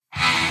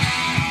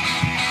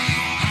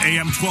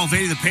AM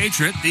 1280, The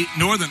Patriot, the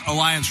Northern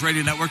Alliance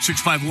Radio Network,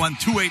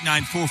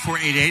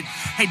 651-289-4488.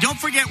 Hey, don't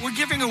forget, we're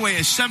giving away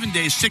a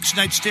 7-day,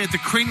 6-night stay at the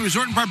Crane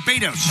Resort in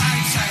Barbados.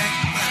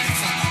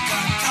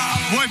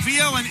 Boy,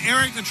 Vio and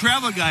Eric, the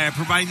travel guy, are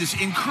providing this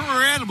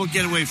incredible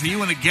getaway for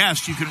you and a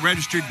guest. You can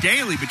register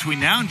daily between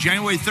now and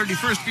January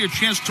 31st for your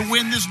chance to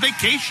win this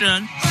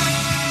vacation.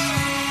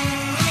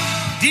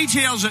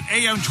 Details at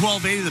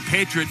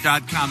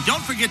am1280thepatriot.com.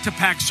 Don't forget to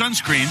pack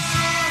sunscreen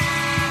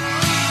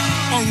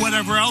or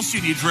whatever else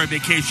you need for a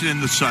vacation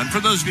in the sun. For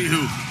those of you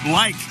who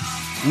like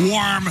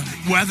warm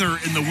weather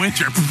in the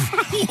winter,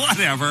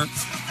 whatever.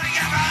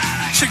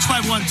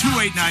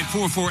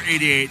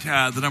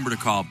 651-289-4488, the number to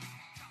call.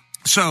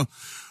 So,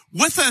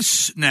 with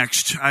us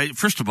next,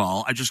 first of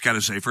all, I just got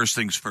to say, first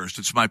things first,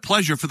 it's my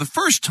pleasure for the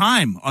first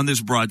time on this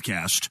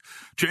broadcast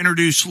to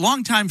introduce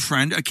longtime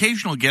friend,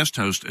 occasional guest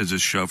host as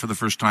this show for the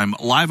first time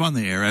live on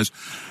the air as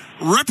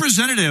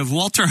Representative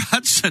Walter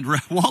Hudson.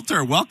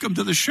 Walter, welcome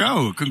to the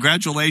show.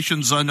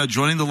 Congratulations on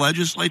joining the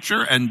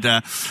legislature, and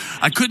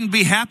I couldn't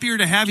be happier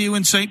to have you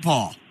in St.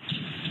 Paul.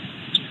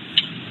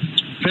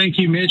 Thank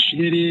you, Mitch.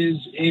 It is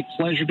a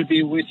pleasure to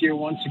be with you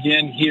once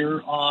again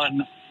here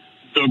on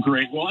The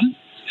Great One.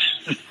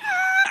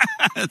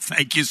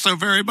 Thank you so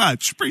very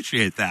much.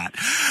 Appreciate that.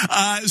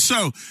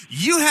 So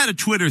you had a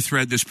Twitter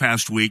thread this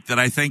past week that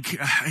I think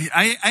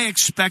I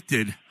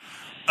expected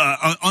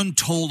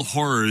untold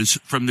horrors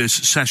from this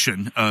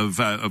session of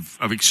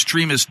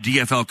extremist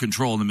DFL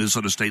control in the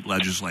Minnesota State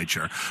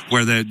Legislature,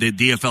 where the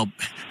DFL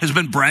has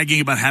been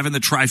bragging about having the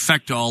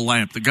trifecta all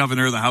lamp, the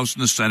governor, the House,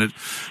 and the Senate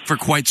for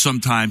quite some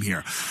time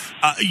here.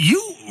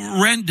 You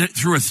ran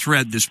through a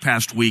thread this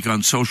past week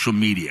on social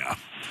media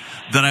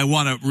that I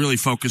want to really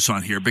focus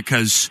on here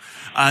because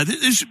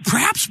there's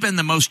perhaps been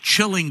the most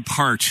chilling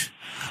part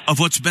of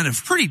what's been a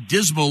pretty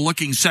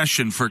dismal-looking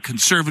session for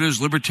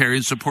conservatives,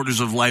 libertarians,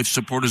 supporters of life,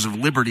 supporters of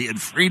liberty and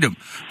freedom,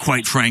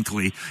 quite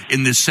frankly,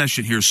 in this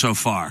session here so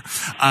far.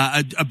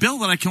 A bill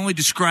that I can only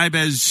describe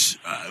as,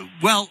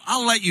 well,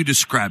 I'll let you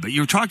describe it.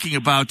 You're talking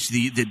about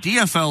the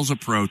DFL's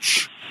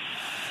approach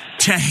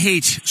to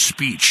hate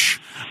speech.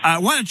 Why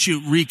don't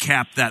you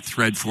recap that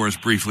thread for us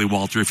briefly,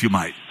 Walter, if you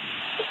might?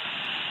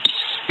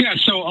 Yeah,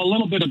 so a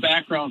little bit of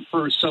background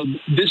first. So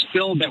this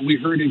bill that we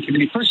heard in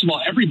committee, first of all,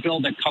 every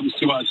bill that comes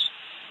to us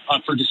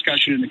for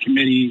discussion in the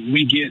committee,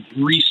 we get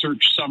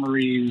research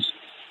summaries,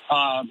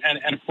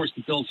 and of course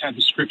the bills have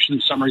description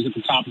summaries at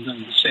the top of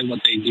them to say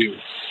what they do.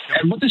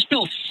 And what this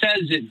bill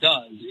says it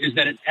does is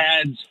that it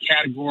adds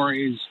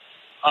categories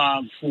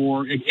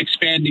for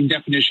expanding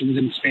definitions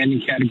and expanding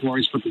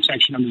categories for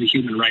protection under the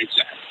Human Rights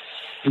Act.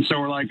 And so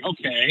we're like,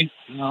 okay,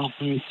 well,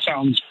 it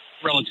sounds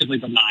relatively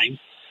benign.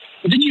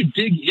 But then you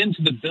dig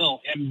into the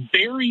bill, and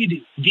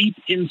buried deep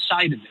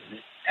inside of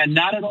it, and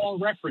not at all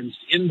referenced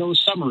in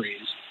those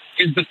summaries,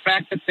 is the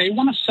fact that they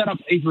want to set up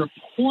a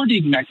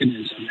reporting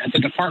mechanism at the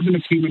Department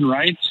of Human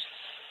Rights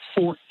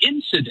for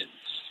incidents.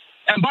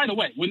 And by the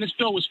way, when this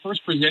bill was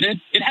first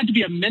presented, it had to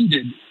be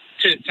amended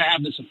to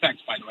have this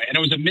effect, by the way. And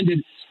it was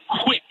amended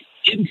quick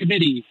in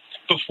committee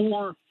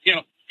before,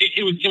 it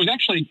was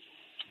actually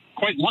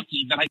quite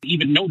lucky that I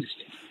even noticed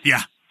it.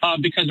 Yeah.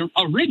 Because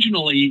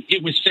originally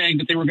it was saying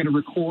that they were going to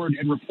record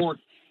and report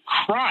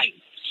crimes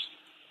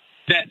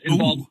that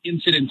involved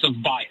incidents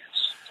of bias.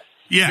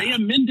 Yeah. They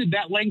amended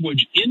that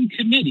language in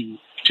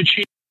committee to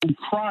change from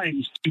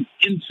crimes to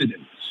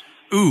incidents.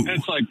 Ooh. And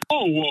it's like,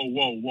 whoa.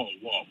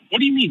 What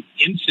do you mean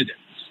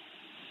incidents?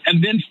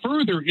 And then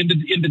further in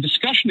the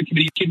discussion of the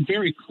committee, it became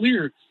very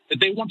clear that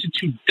they wanted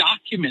to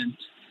document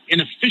in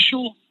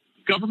official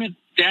government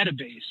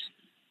database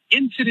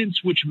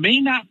incidents which may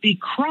not be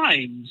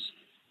crimes,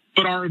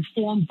 but are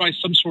informed by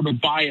some sort of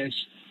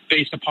bias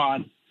based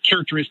upon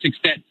characteristics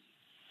that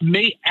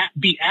may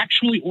be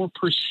actually or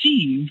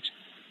perceived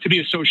to be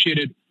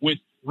associated with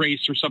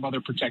race or some other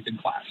protected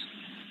class.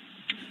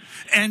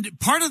 And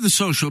part of the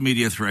social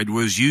media thread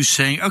was you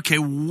saying, okay,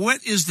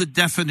 what is the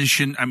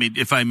definition? I mean,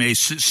 if I may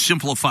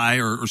simplify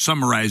or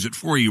summarize it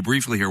for you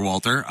briefly here,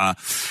 Walter,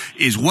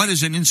 is what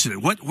is an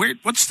incident?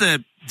 What's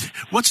the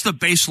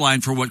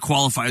baseline for what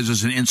qualifies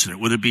as an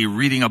incident? Would it be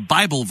reading a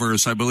Bible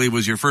verse, I believe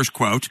was your first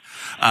quote,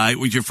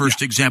 was your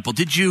first example.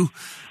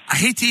 I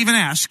hate to even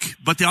ask,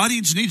 but the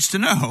audience needs to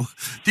know,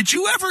 did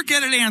you ever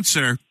get an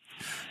answer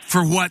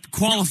for what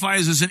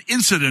qualifies as an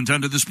incident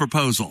under this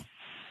proposal?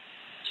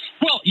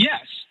 Well,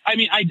 yes. I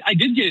mean, I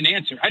did get an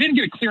answer. I didn't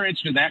get a clear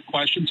answer to that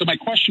question. So my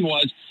question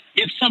was,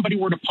 if somebody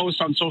were to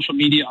post on social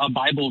media a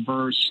Bible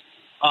verse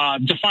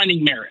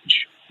defining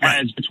marriage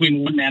as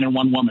between one man and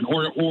one woman,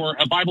 or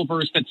a Bible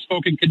verse that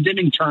spoke in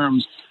condemning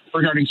terms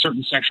regarding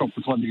certain sexual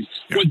proclivities,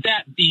 would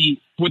that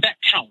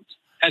count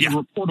as a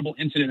reportable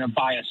incident of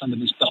bias under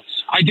this bill?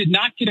 I did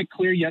not get a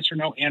clear yes or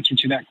no answer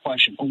to that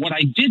question. But what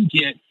I did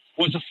get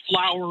was a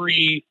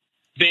flowery,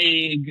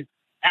 vague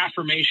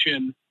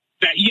affirmation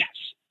that yes,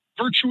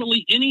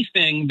 virtually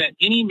anything that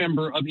any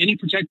member of any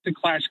protected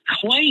class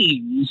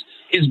claims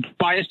is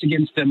biased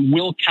against them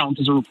will count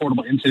as a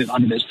reportable incident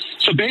under this.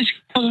 So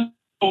basically,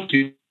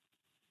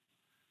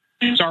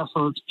 are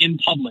hurt in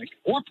public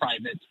or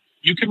private,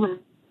 you can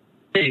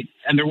state,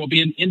 and there will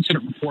be an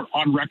incident report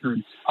on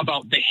record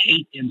about the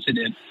hate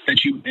incident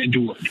that you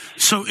endured.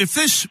 So if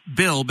this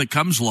bill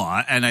becomes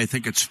law, and I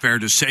think it's fair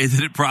to say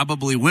that it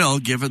probably will,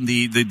 given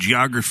the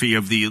geography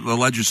of the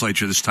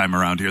legislature this time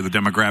around here, the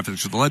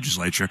demographics of the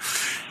legislature,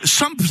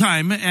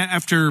 sometime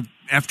after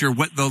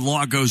what the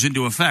law goes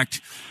into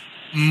effect,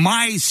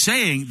 my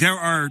saying there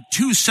are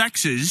two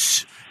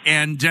sexes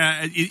and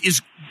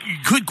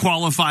could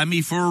qualify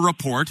me for a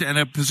report and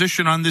a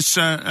position on this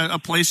a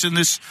place in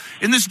this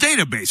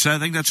database. I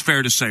think that's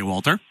fair to say,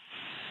 Walter.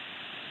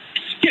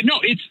 Yeah,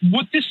 no, it's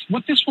what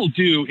this will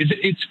do is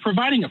it's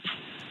providing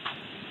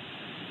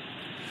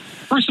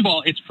first of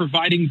all, it's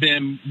providing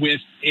them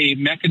with a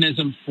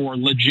mechanism for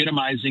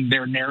legitimizing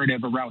their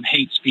narrative around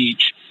hate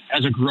speech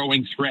as a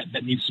growing threat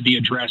that needs to be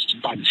addressed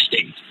by the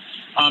state.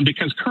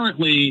 Because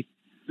currently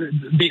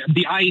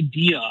the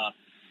idea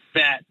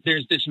that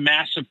there's this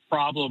massive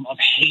problem of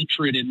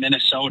hatred in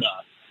Minnesota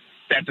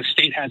that the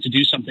state has to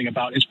do something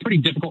about is pretty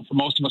difficult for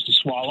most of us to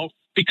swallow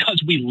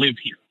because we live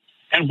here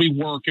and we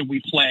work and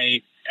we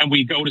play and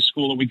we go to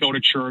school and we go to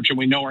church and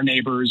we know our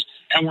neighbors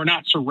and we're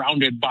not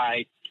surrounded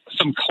by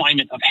some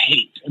climate of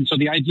hate. And so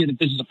the idea that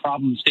this is a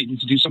problem the state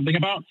needs to do something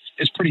about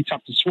is pretty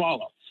tough to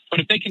swallow.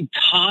 But if they can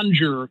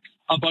conjure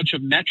a bunch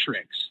of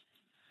metrics,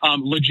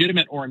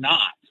 legitimate or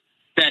not,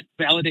 that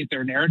validate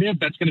their narrative,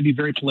 that's going to be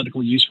very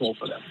politically useful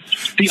for them.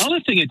 The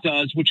other thing it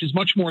does, which is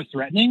much more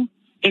threatening,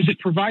 is it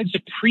provides a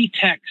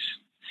pretext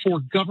for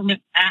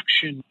government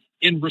action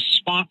in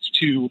response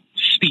to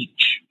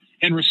speech,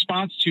 in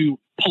response to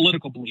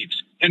political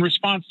beliefs, in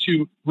response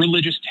to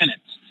religious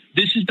tenets.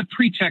 This is the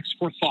pretext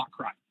for thought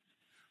crime.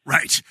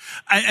 Right.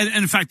 And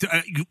in fact,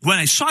 when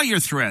I saw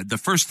your thread, the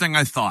first thing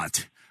I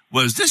thought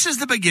was this is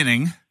the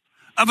beginning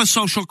of a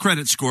social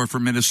credit score for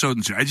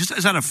Minnesotans here. Is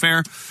that a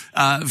fair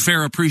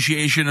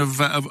appreciation of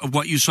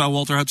what you saw,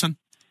 Walter Hudson?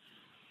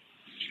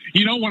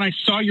 You know, when I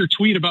saw your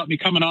tweet about me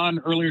coming on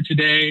earlier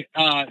today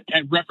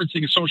and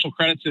referencing a social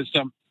credit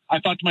system, I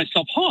thought to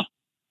myself, yes.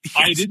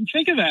 I didn't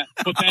think of that,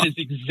 but that is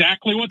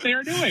exactly what they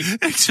are doing.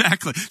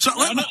 Exactly. So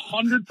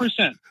 100%.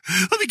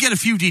 Let me get a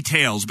few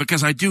details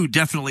because I do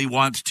definitely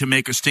want to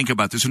make us think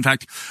about this. In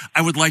fact,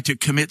 I would like to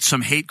commit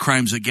some hate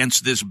crimes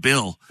against this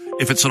bill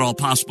if it's at all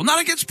possible. Not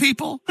against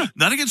people,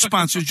 not against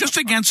sponsors, just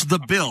against the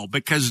bill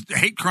because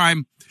hate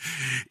crime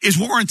is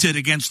warranted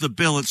against the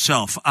bill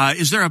itself.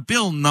 Is there a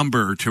bill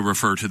number to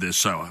refer to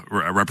this,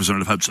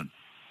 Representative Hudson?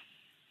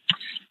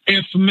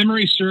 If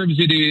memory serves,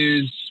 it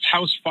is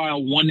House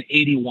File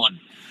 181.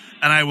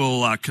 And I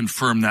will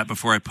confirm that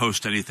before I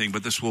post anything,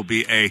 but this will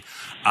be a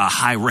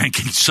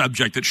high-ranking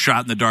subject that's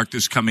shot in the dark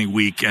this coming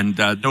week and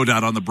no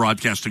doubt on the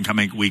broadcast in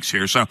coming weeks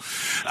here. So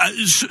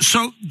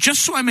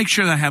just so I make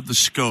sure that I have the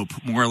scope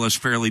more or less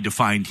fairly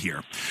defined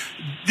here,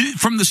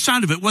 from the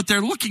sound of it, what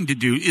they're looking to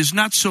do is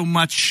not so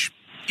much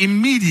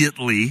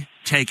immediately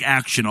take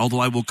action, although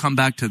I will come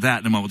back to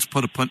that in a moment. Let's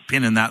put a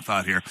pin in that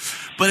thought here.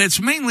 But it's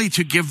mainly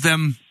to give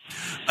them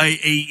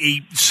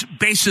a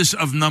basis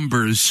of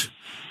numbers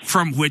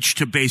from which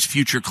to base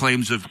future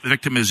claims of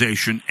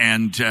victimization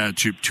and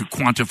to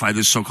quantify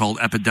this so-called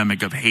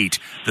epidemic of hate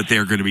that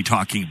they're going to be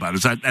talking about.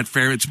 Is that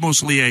fair? It's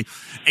mostly a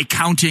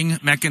counting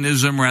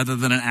mechanism rather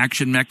than an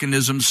action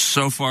mechanism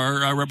so far,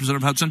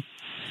 Representative Hudson?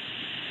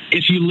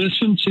 If you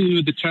listen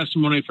to the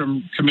testimony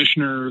from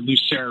Commissioner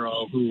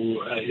Lucero,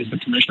 who is the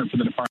commissioner for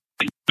the Department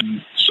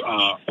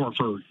or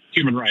for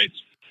Human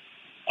Rights,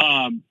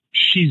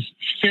 she's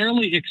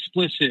fairly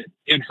explicit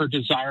in her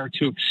desire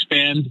to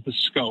expand the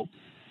scope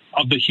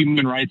of the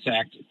Human Rights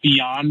Act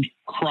beyond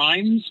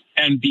crimes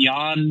and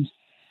beyond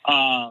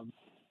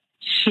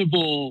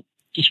civil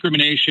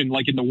discrimination,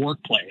 like in the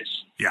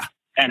workplace,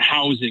 and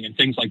housing and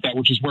things like that,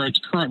 which is where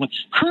it's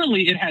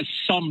currently it has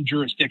some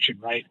jurisdiction,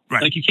 right?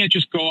 Like you can't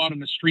just go out on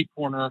the street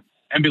corner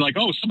and be like,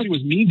 oh, somebody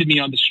was mean to me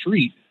on the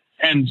street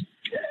and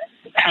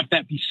have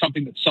that be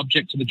something that's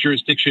subject to the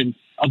jurisdiction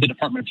of the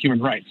Department of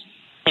Human Rights.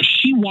 But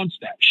she wants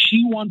that.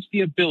 She wants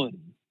the ability,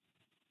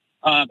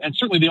 and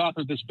certainly the author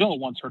of this bill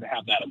wants her to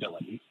have that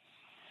ability,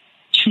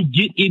 to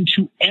get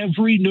into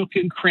every nook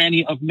and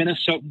cranny of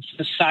Minnesotan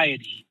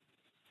society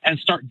and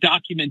start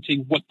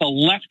documenting what the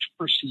left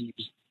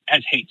perceives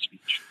as hate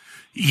speech.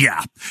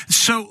 Yeah.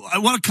 So I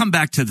want to come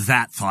back to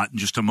that thought in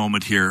just a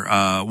moment here,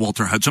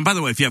 Walter Hudson. By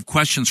the way, if you have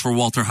questions for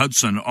Walter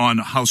Hudson on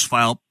House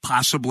File,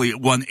 possibly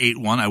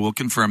 181, I will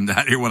confirm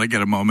that here when I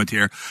get a moment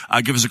here.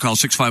 Give us a call,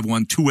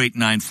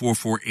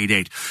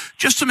 651-289-4488.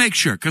 Just to make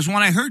sure, because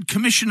when I heard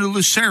Commissioner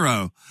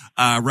Lucero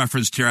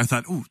referenced here, I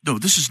thought, oh, no,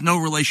 this is no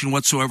relation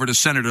whatsoever to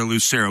Senator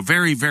Lucero.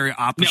 Very, very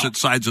opposite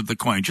sides of the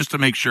coin, just to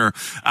make sure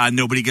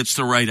nobody gets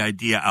the right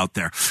idea out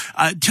there.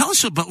 Tell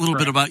us a little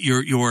bit about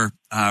your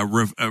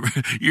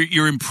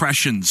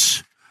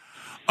impressions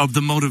of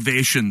the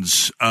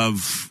motivations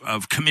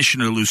of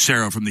Commissioner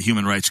Lucero from the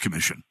Human Rights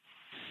Commission.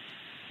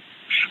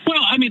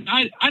 Well, I mean,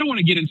 I don't want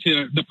to get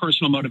into the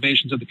personal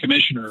motivations of the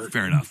commissioner.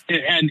 Fair enough.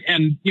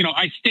 And you know,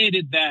 I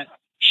stated that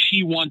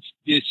she wants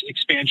this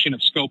expansion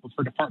of scope of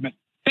her department.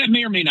 That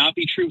may or may not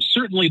be true.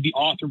 Certainly the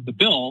author of the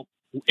bill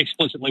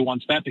explicitly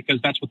wants that because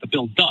that's what the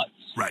bill does.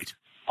 Right.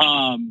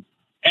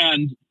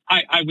 And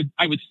I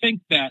would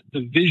think that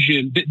the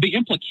vision, the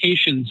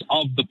implications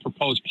of the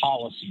proposed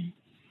policy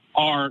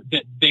are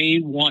that they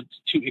want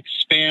to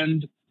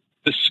expand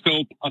the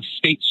scope of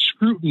state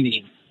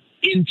scrutiny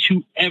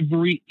into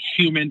every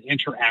human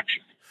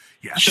interaction.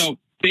 Yes. So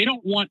they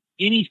don't want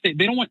anything.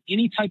 They don't want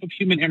any type of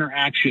human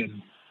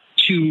interaction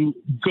to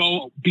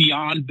go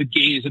beyond the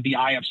gaze of the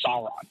eye of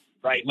Sauron,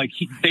 right? Like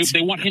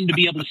they want him to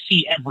be able to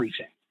see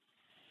everything.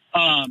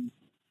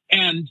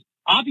 And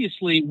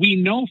obviously, we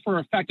know for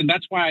a fact, and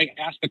that's why I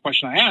asked the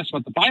question I asked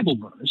about the Bible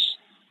verse,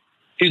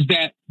 is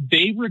that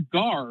they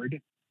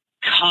regard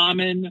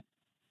common,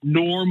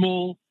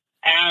 normal,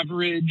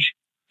 average,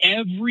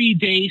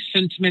 everyday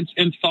sentiments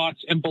and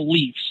thoughts and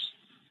beliefs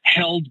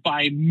held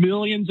by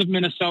millions of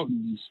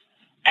Minnesotans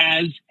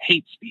as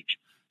hate speech.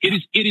 It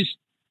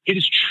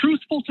is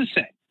truthful to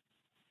say,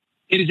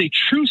 it is a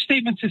true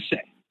statement to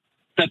say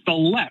that the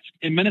left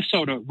in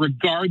Minnesota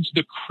regards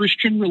the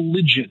Christian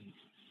religion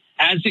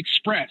as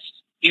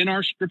expressed in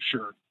our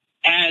scripture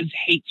as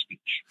hate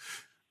speech.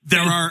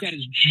 That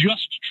is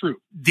just true.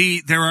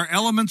 There are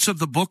elements of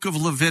the book of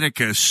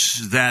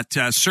Leviticus that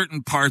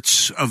certain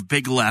parts of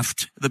big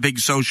left, the big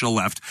social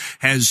left,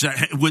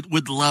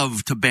 would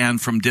love to ban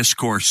from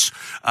discourse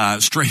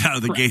straight out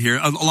of the gate here,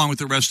 along with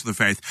the rest of the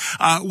faith.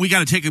 We got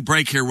to take a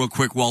break here real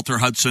quick. Walter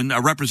Hudson,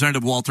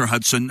 Representative Walter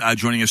Hudson,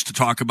 joining us to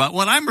talk about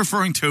what I'm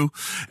referring to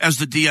as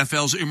the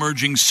DFL's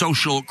emerging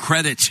social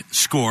credit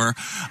score.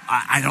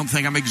 I don't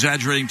think I'm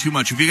exaggerating too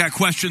much. If you got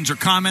questions or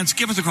comments,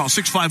 give us a call,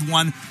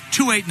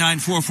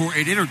 651-289-4488,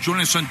 or join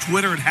us on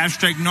Twitter at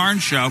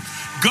 #NarnShow.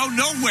 Go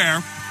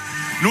nowhere.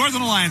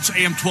 Northern Alliance,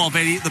 AM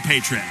 1280, The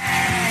Patriot.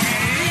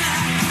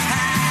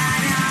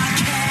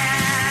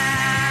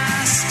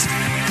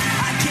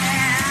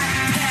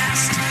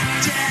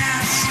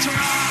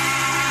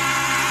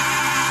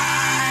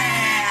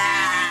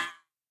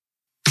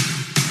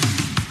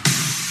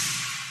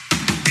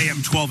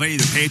 AM 1280,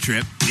 The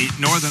Patriot, the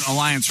Northern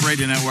Alliance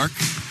Radio Network.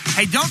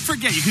 Hey, don't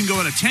forget, you can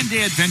go on a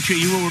 10-day adventure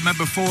you will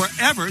remember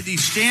forever, the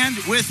Stand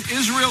With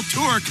Israel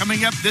Tour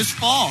coming up this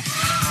fall.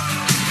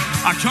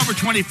 October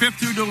 25th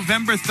through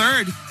November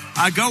 3rd.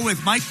 Go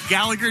with Mike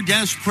Gallagher,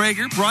 Dennis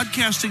Prager,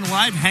 broadcasting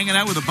live, hanging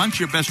out with a bunch of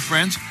your best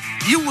friends.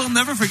 You will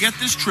never forget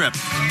this trip.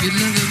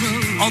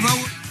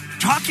 Although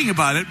talking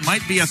about it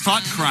might be a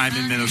thought crime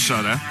in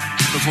Minnesota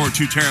before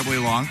too terribly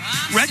long.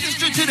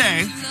 Register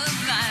today.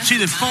 See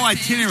the full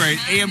itinerary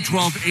at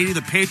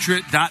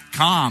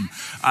am1280thepatriot.com.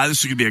 This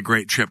is going to be a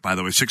great trip, by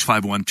the way,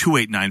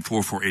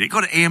 651-289-4488.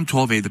 Go to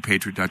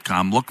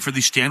am1280thepatriot.com. Look for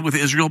the Stand With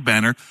Israel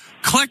banner.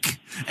 Click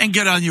and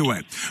get on your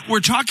way.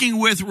 We're talking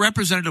with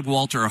Representative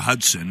Walter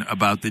Hudson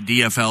about the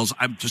DFL's,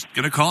 I'm just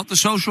going to call it the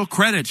social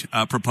credit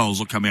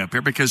proposal coming up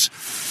here, because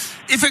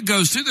if it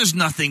goes through, there's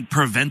nothing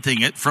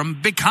preventing it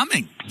from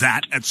becoming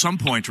that at some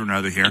point or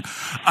another here.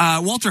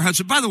 Walter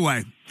Hudson, by the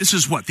way, this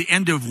is what, the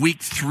end of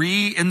week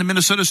 3 in the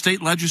Minnesota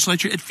State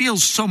Legislature? It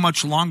feels so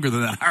much longer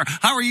than that.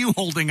 How are you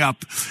holding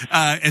up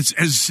as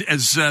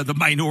the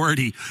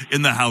minority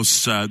in the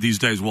House these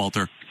days,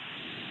 Walter?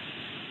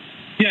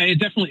 Yeah,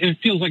 it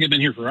feels like I've been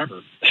here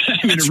forever.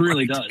 I mean, it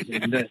really does.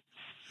 And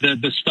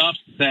the stuff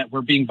that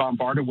we're being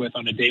bombarded with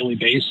on a daily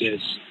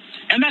basis,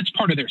 and that's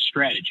part of their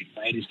strategy,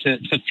 right, is to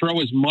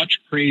throw as much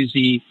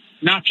crazy,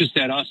 not just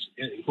at us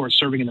who are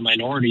serving in the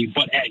minority,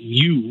 but at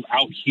you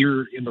out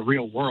here in the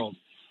real world.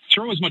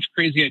 Throw as much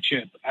crazy at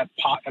you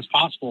as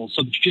possible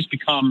so that you just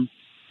become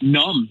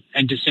numb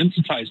and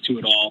desensitized to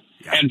it all,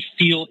 and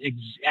feel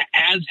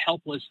as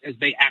helpless as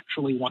they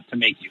actually want to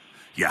make you.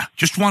 Yeah,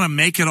 just want to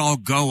make it all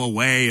go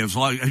away. As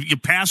long you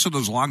pass it,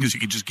 as long as you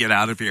can just get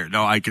out of here.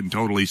 No, I can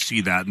totally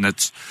see that, and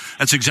that's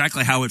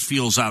exactly how it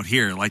feels out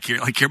here. Like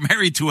you're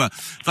married to an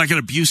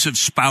abusive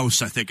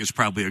spouse. I think is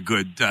probably a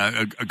good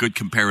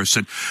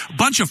comparison. A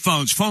bunch of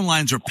phone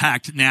lines are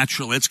packed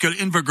naturally. Let's go to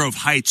Inver Grove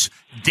Heights.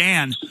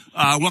 Dan,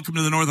 welcome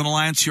to the Northern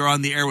Alliance. You're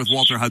on the air with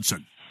Walter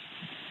Hudson.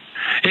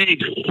 Hey,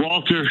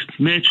 Walter,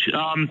 Mitch.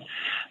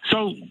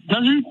 So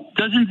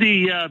doesn't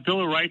the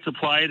Bill of Rights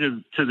apply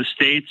to the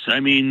states? I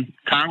mean,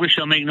 Congress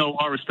shall make no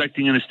law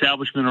respecting an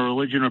establishment or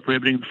religion or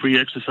prohibiting the free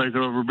exercise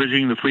or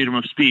abridging the freedom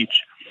of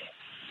speech.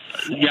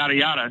 Yada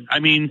yada. I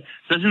mean,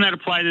 doesn't that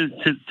apply to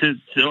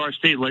our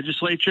state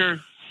legislature?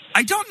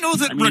 I don't know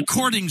that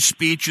recording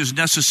speech is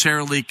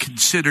necessarily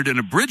considered an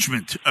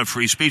abridgment of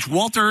free speech.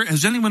 Walter,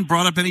 has anyone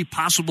brought up any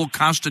possible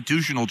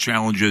constitutional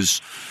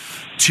challenges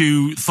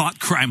to thought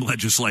crime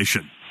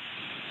legislation?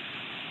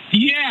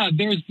 Yeah,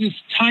 there's this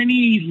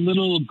tiny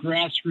little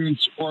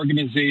grassroots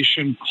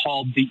organization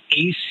called the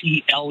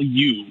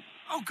ACLU.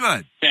 Oh,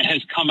 good. That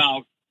has come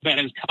out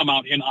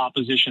in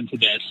opposition to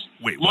this.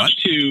 Wait, what?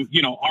 Much to,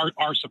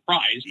 our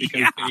surprise,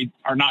 because they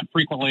are not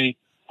frequently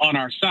on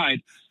our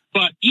side.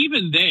 But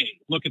even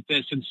they look at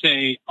this and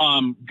say,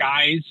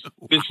 guys,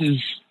 this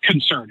is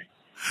concerning.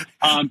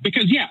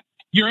 Because,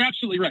 you're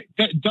absolutely right.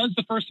 Does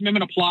the First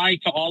Amendment apply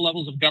to all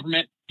levels of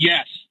government?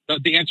 Yes.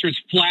 The answer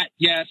is flat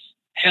yes,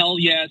 hell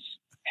yes,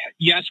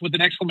 yes with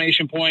an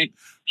exclamation point,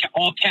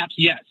 all caps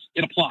yes,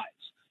 it applies.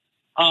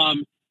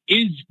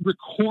 Is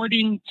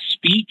recording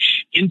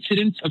speech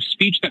incidents of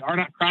speech that are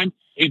not crime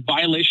a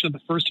violation of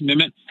the First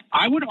Amendment?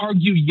 I would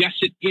argue, yes,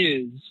 it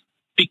is,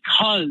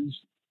 because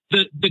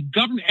the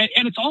government,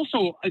 and it's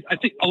also, I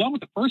think, along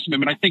with the First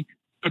Amendment, I think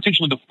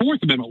potentially the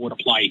Fourth Amendment would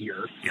apply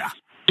here. Yeah.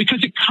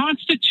 Because it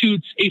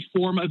constitutes a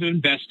form of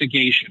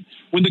investigation.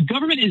 When the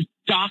government is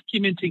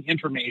documenting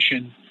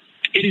information,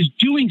 it is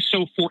doing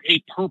so for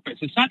a purpose.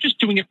 It's not just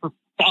doing it for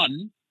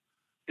fun.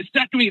 It's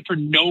not doing it for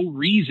no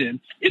reason.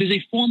 It is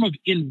a form of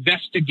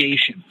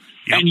investigation.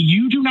 Yep. And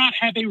you do not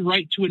have a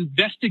right to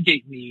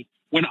investigate me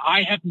when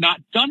I have not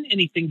done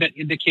anything that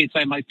indicates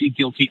I might be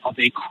guilty of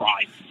a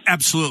crime.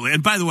 Absolutely.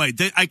 And by the way,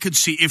 I could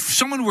see if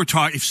someone were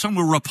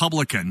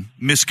Republican,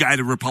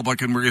 misguided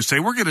Republican, we're going to say,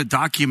 we're going to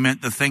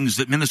document the things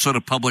that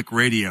Minnesota Public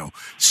Radio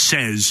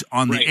says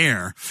on the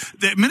air.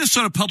 The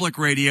Minnesota Public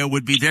Radio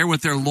would be there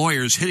with their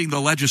lawyers hitting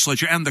the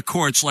legislature and the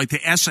courts like the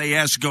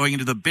SAS going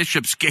into the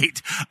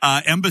Bishopsgate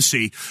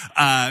embassy.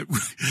 And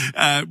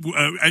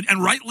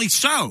rightly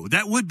so.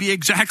 That would be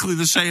exactly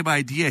the same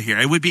idea here.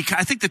 It would be,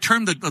 I think the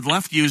term that the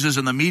left uses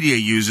and the media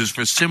uses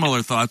for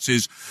similar thoughts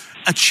is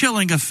a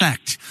chilling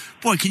effect.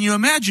 Boy, can you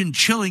imagine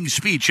chilling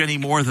speech any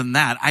more than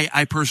that?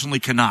 I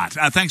personally cannot.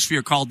 Thanks for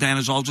your call, Dan,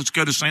 as always. Let's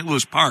go to St.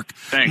 Louis Park.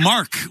 Thanks.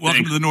 Mark,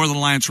 welcome to the Northern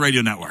Alliance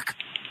Radio Network.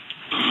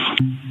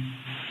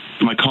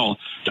 My call.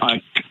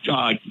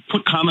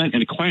 Quick comment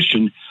and a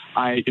question.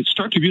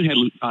 Star Tribune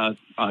had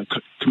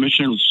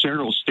Commissioner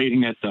Lucero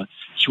stating that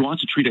she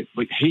wants to treat it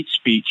like hate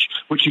speech,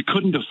 which she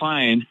couldn't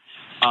define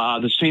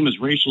the same as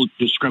racial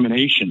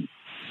discrimination.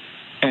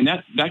 And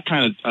that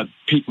kind of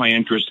piqued my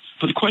interest.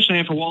 But the question I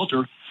have for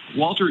Walter,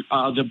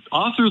 the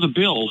author of the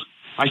bill,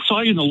 I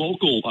saw you in the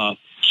local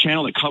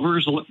channel that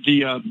covers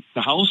the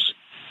House.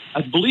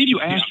 I believe you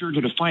asked her to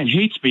define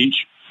hate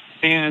speech,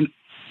 and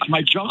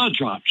my jaw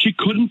dropped. She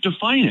couldn't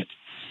define it.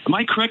 Am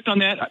I correct on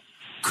that?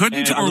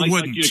 Couldn't or wouldn't?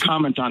 I'd like you to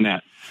comment on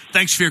that.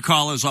 Thanks for your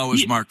call, as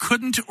always, Mark.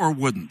 Couldn't or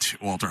wouldn't,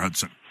 Walter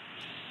Hudson?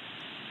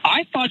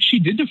 I thought she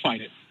did define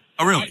it.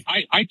 Oh, really?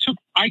 I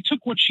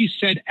took what she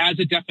said as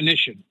a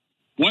definition.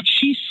 What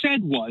she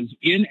said was,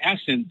 in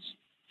essence,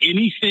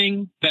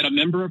 anything that a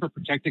member of a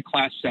protected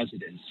class says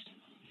it is.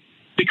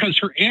 Because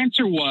her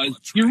answer was,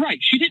 you're right,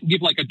 she didn't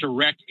give like a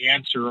direct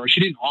answer, or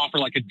she didn't offer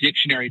like a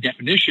dictionary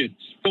definition.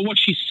 But what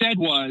she said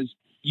was,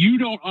 you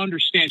don't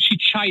understand. She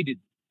chided.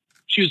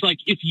 She was like,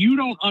 if you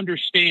don't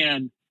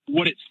understand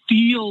what it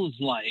feels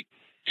like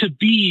to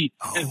be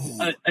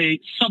a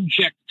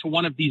subject to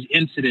one of these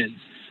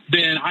incidents,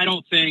 then I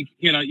don't think,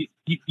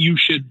 you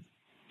should.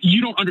 You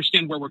don't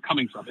understand where we're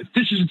coming from. If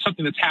this isn't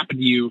something that's happened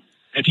to you,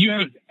 if you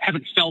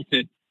haven't felt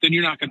it, then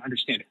you're not going to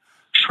understand it.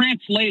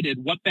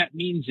 Translated, what that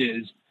means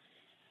is,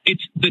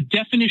 it's the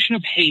definition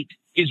of hate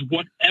is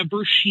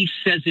whatever she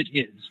says it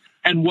is,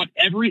 and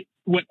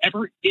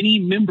whatever any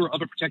member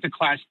of a protected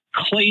class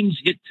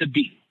claims it to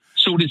be.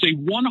 So it is a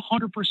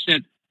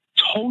 100%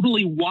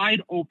 totally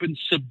wide open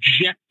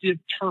subjective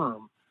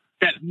term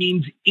that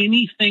means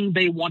anything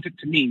they want it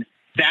to mean.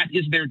 That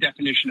is their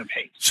definition of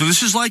hate. So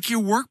this is like your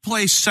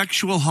workplace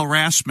sexual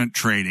harassment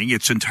training.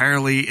 It's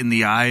entirely in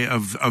the eye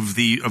of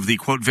the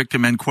quote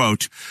victim, end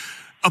quote,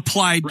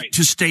 applied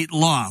to state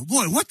law.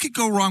 Boy, what could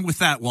go wrong with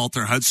that,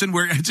 Walter Hudson?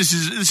 Where this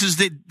is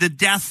the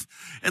death,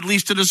 at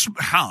least in a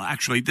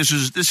actually this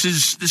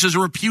is a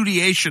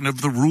repudiation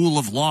of the rule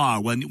of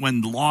law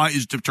when law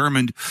is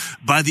determined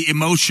by the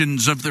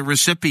emotions of the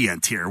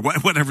recipient here,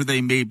 whatever they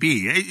may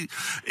be.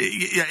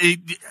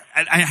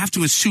 I have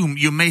to assume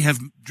you may have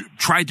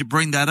tried to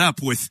bring that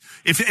up with,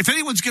 if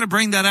anyone's going to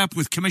bring that up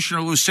with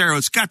Commissioner Lucero,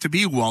 it's got to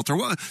be Walter.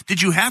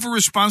 Did you have a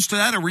response to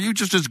that, or were you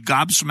just as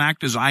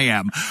gobsmacked as I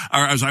am,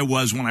 or as I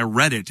was when I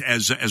read it,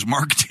 as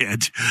Mark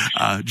did,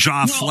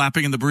 jaw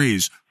flapping in the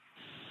breeze?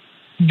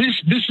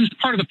 This is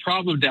part of the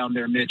problem down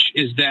there, Mitch,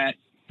 is that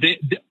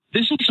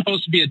this was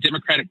supposed to be a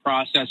democratic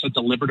process, a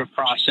deliberative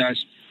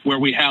process, where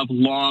we have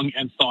long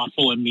and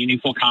thoughtful and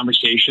meaningful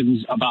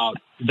conversations about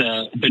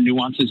the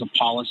nuances of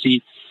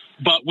policy.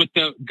 But with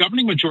the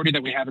governing majority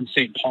that we have in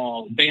St.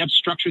 Paul, they have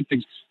structured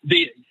things.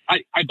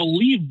 I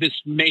believe this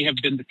may have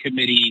been the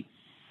committee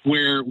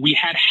where we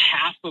had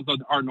half of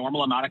our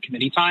normal amount of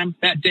committee time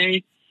that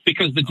day,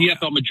 because the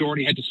DFL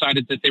majority had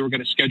decided that they were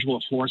going to schedule a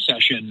floor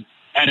session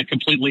at a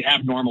completely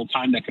abnormal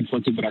time that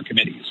conflicted with our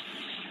committees.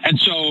 And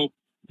so,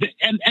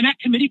 and that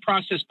committee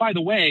process, by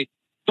the way,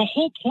 the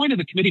whole point of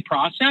the committee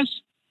process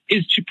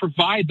is to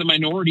provide the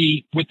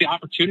minority with the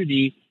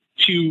opportunity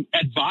to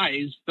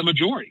advise the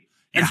majority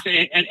and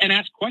say, and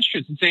ask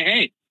questions and say,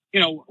 hey,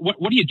 what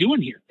are you doing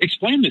here?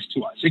 Explain this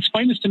to us.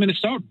 Explain this to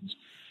Minnesotans.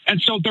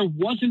 And so there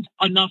wasn't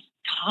enough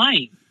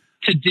time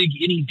to dig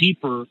any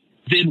deeper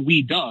than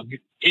we dug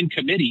in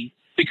committee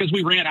because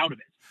we ran out of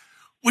it.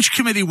 Which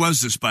committee was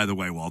this, by the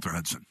way, Walter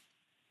Hudson?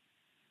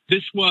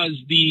 This was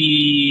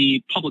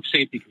the Public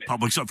Safety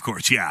Committee. Of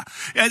course, yeah.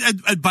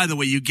 And by the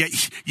way, you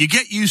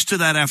get used to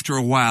that after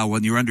a while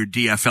when you're under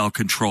DFL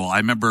control. I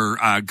remember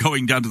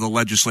going down to the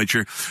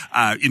legislature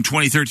in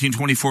 2013,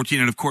 2014,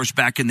 and of course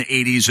back in the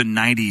 80s and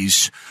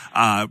 90s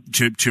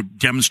to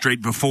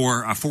demonstrate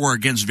for or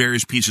against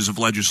various pieces of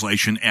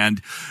legislation,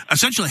 and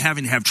essentially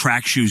having to have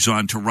track shoes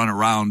on to run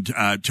around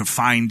to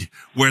find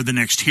where the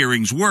next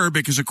hearings were,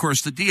 because of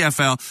course the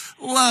DFL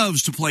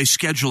loves to play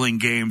scheduling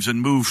games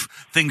and move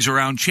things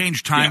around,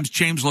 change times,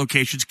 change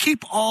locations,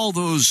 keep all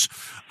those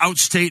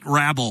outstate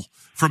rabble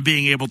from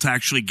being able to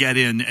actually get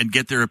in and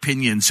get their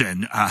opinions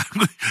in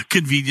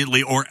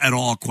conveniently or at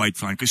all, quite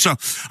frankly. So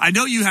I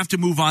know you have to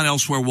move on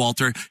elsewhere,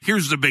 Walter.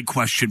 Here's the big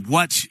question.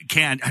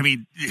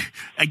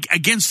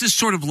 Against this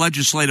sort of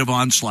legislative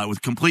onslaught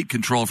with complete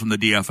control from the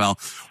DFL,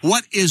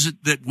 what is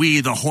it that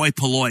we, the hoi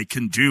polloi,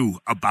 can do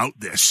about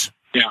this?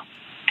 Yeah.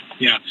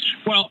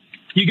 Well,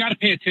 you got to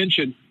pay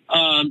attention.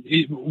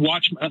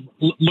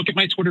 Look at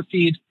my Twitter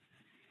feed.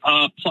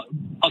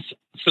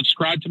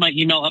 Subscribe to my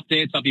email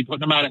updates. I'll be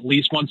putting them out at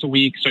least once a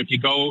week. So if you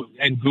go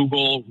and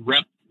Google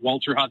Rep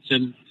Walter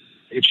Hudson,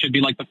 it should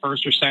be like the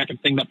first or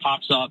second thing that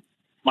pops up,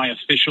 my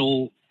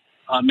official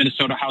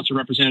Minnesota House of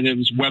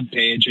Representatives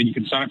webpage, and you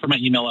can sign up for my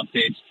email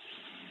updates.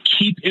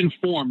 Keep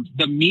informed.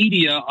 The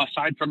media,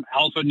 aside from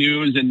Alpha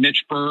News and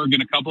Mitch Berg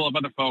and a couple of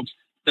other folks,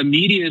 the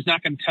media is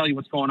not going to tell you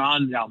what's going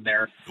on down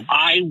there.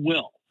 I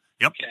will.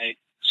 Yep. Okay.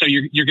 So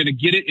you're going to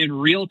get it in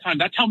real time.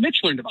 That's how Mitch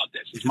learned about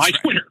this. It's my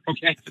Twitter.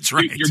 Okay. That's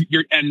right.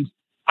 And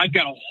I've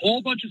got a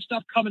whole bunch of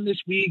stuff coming this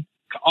week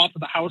off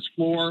of the House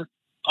floor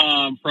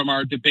from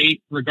our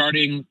debate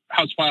regarding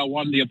House File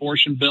 1, the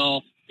abortion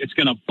bill. It's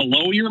going to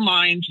blow your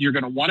mind. You're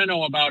going to want to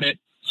know about it.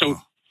 So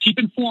keep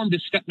informed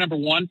is step number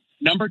one.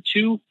 Number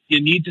two,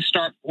 you need to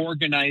start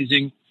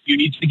organizing. You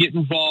need to get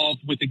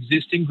involved with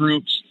existing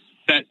groups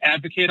that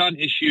advocate on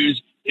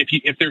issues.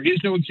 If there is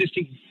no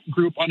existing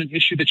group on an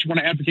issue that you want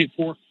to advocate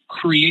for,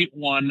 create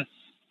one,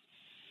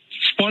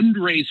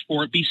 fundraise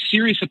for it, be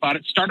serious about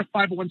it, start a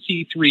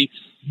 501c3.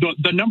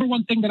 The number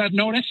one thing that I've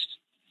noticed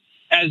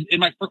as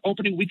in my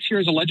opening weeks here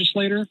as a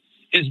legislator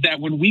is that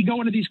when we go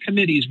into these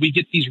committees, we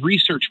get these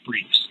research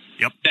briefs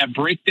that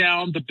break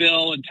down the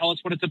bill and tell us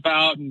what it's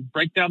about and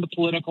break down the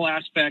political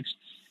aspects.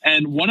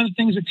 And one of the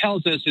things it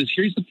tells us is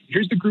here's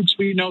the groups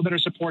we know that are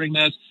supporting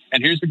this,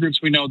 and here's the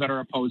groups we know that are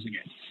opposing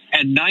it.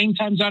 And 9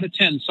 times out of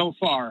 10 so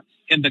far,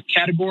 in the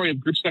category of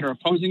groups that are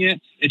opposing it,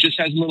 it just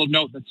has a little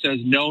note that says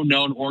no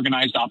known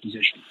organized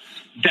opposition.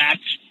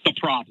 That's the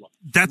problem.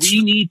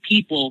 We need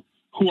people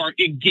who are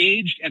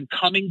engaged and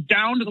coming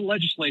down to the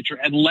legislature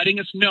and letting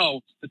us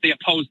know that they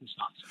oppose this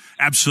nonsense.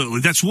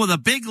 Absolutely. That's the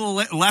big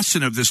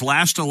lesson of this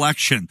last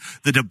election,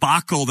 the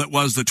debacle that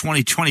was the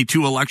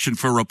 2022 election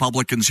for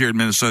Republicans here in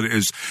Minnesota,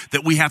 is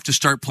that we have to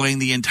start playing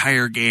the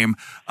entire game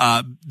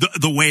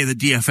the way the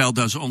DFL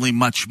does, only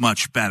much,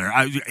 much better.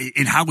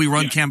 In how we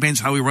run campaigns,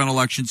 how we run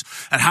elections,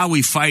 and how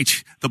we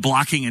fight the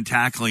blocking and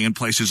tackling in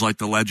places like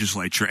the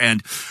legislature.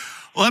 And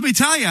let me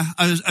tell you,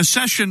 a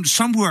session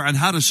somewhere on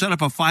how to set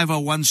up a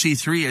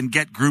 501c3 and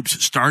get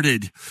groups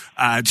started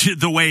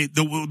the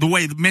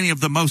way many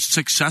of the most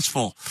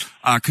successful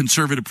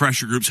conservative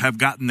pressure groups have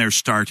gotten their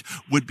start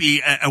would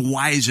be a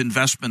wise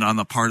investment on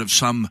the part of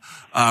some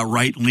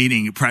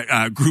right-leaning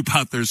group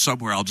out there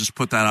somewhere. I'll just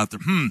put that out there.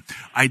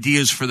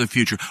 Ideas for the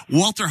future.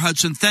 Walter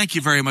Hudson, thank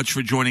you very much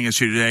for joining us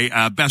here today.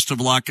 Best of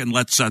luck, and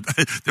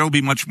there will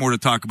be much more to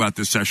talk about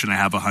this session, I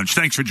have a hunch.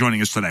 Thanks for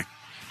joining us today.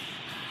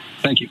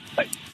 Thank you. Bye.